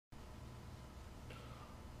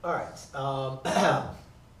All right.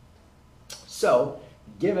 So,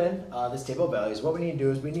 given this table of values, what we need to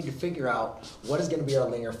do is we need to figure out what is going to be our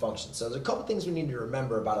linear function. So there's a couple things we need to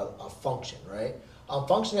remember about a function, right? A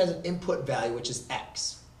function has an input value, which is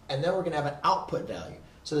x, and then we're going to have an output value.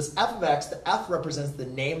 So this f of x, the f represents the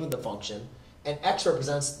name of the function, and x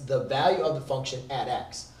represents the value of the function at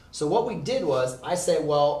x. So what we did was, I say,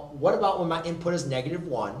 well, what about when my input is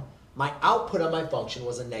 -1, my output on my function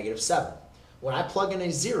was a -7. When I plug in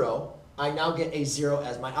a 0, I now get a 0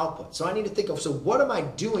 as my output. So I need to think of, so what am I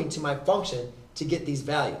doing to my function to get these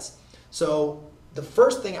values? So the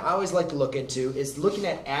first thing I always like to look into is looking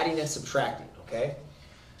at adding and subtracting, okay?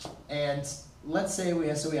 And let's say we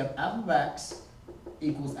have f of x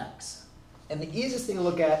equals x. And the easiest thing to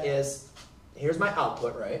look at is, here's my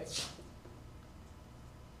output, right?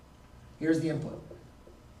 Here's the input.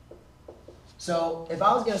 So if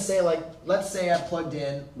I was going to say, like, let's say I plugged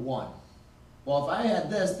in 1. Well, if I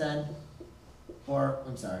had this, then, or,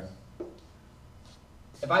 I'm sorry,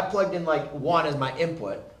 if I plugged in, like, 1 as my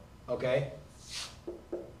input, okay?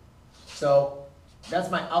 So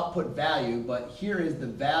that's my output value, but here is the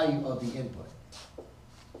value of the input.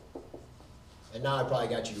 And now I probably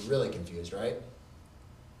got you really confused, right?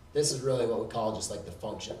 This is really what we call just like the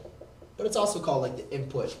function. But it's also called like the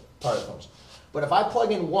input part of the function. But if I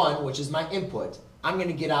plug in 1, which is my input, I'm going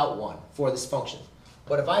to get out 1 for this function.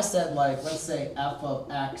 But if I said, like, let's say f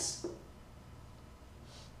of x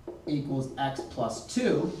equals x plus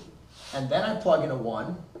 2, and then I plug in a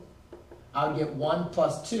 1, I would get 1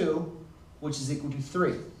 plus 2, which is equal to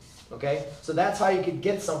 3. Okay? So that's how you could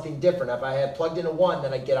get something different. If I had plugged in a 1,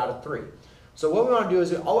 then I'd get out a 3. So what we want to do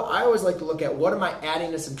is, I always like to look at what am I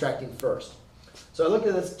adding and subtracting first. So I look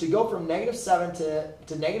at this, to go from -7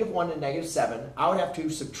 to -1 to -7, I would have to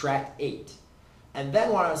subtract 8. And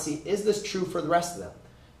then what I want to see, is this true for the rest of them?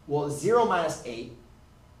 Well, 0 minus 8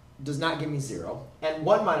 does not give me 0, and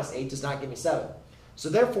 1 minus 8 does not give me 7. So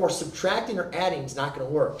therefore, subtracting or adding is not going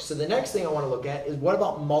to work. So the next thing I want to look at is, what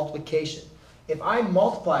about multiplication? If I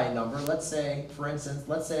multiply a number, let's say, for instance,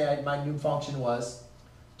 my new function was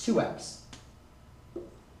 2x.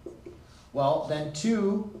 Well, then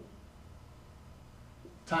 2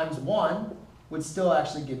 times 1 would still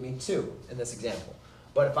actually give me 2 in this example.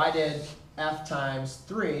 But if I did f times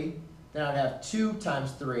 3, then I'd have 2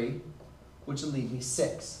 times 3, which would leave me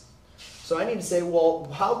 6. So I need to say, well,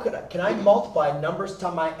 can I multiply numbers to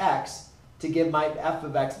my x to get my f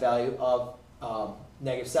of x value of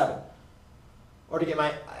 -7? Or to get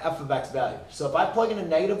my f of x value. So if I plug in a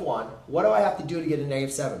 -1, what do I have to do to get a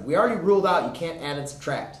 -7? We already ruled out you can't add and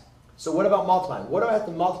subtract. So what about multiplying? What do I have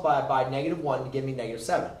to multiply by -1 to give me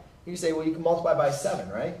 -7? You can say, well, you can multiply by 7,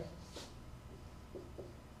 right?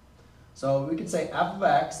 So we could say f of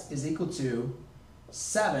x is equal to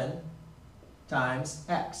 7 times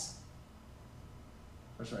x.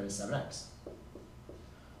 First right is 7x.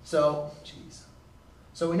 So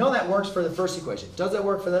we know that works for the first equation. Does that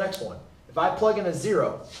work for the next one? If I plug in a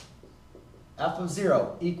 0, f of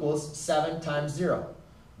 0 equals 7 times 0.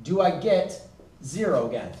 Do I get 0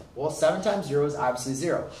 again? Well, 7 times 0 is obviously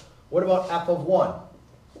 0. What about f of 1?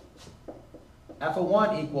 F of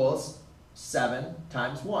 1 equals 7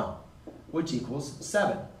 times 1, which equals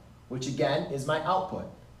 7, which again is my output.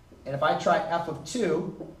 And if I try f of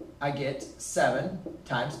 2, I get 7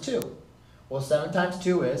 times 2. Well, 7 times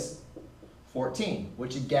 2 is 14,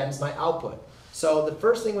 which again is my output. So the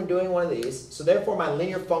first thing when doing one of these, so therefore my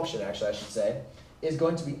linear function, actually I should say, is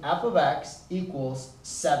going to be f of x equals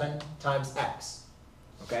 7 times x.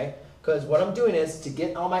 Okay? Because what I'm doing is, to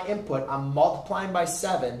get all my input, I'm multiplying by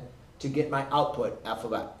 7 to get my output f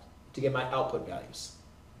of x, to get my output values.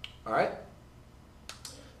 All right?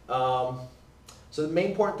 So the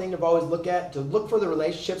main important thing to always look for the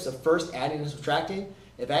relationships of first adding and subtracting.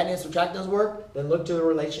 If adding and subtracting doesn't work, then look to the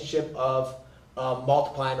relationship of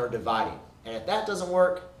multiplying or dividing. And if that doesn't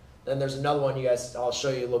work, then there's another one I'll show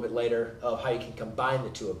you a little bit later of how you can combine the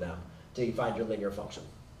two of them till you find your linear function.